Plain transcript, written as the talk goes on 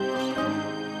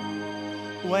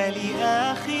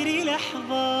ولآخر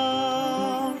لحظة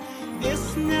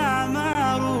اصنع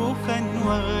معروفا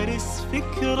واغرس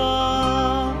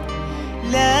فكرا،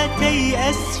 لا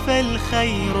تيأس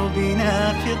فالخير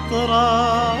بنا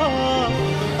فطرا.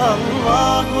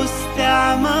 الله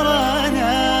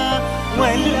استعمرنا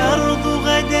والأرض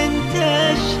غدا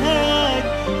تشهد،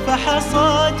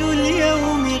 فحصاد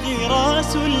اليوم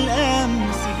غراس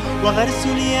الأمس وغرس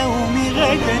اليوم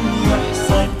غدا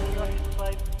يحصد.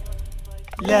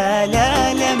 لا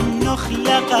لا لم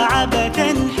نخلق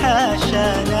عبثا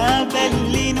حاشانا، بل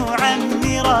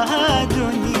لنعمرها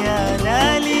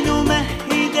دنيانا،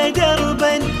 لنمهد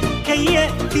دربا كي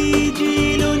يأتي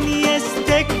جيل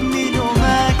يستكمل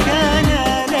ما كان.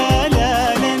 لا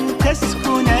لا لن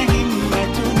تسكن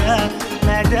همتنا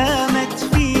ما دامت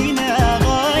فينا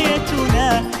غايتنا،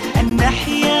 أن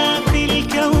نحيا في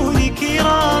الكون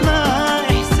كراما،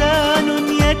 إحسان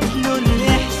يتلو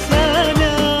الإحسان،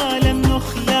 لم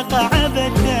نخلق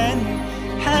عبثا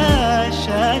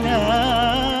حاشانا.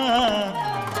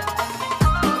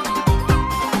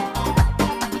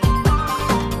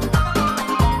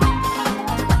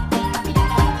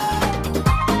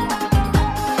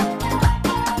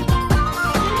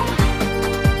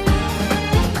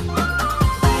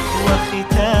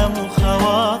 وختام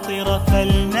خواطر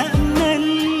فلنأمل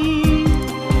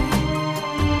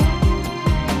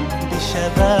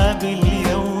بشباب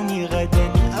اليوم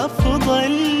غدا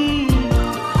أفضل،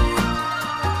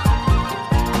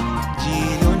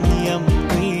 جيل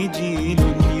يمضي جيل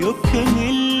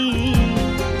يكمل